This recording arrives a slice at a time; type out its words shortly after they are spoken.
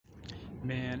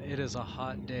Man, it is a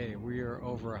hot day. We are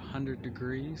over 100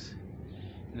 degrees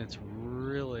and it's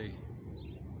really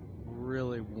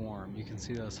warm. You can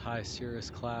see those high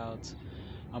cirrus clouds.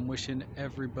 I'm wishing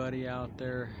everybody out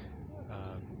there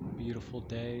a beautiful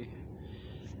day.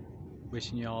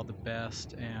 Wishing you all the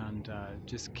best, and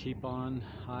just keep on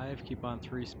Hive, keep on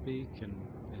 3Speak, and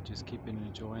just keep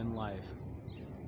enjoying life.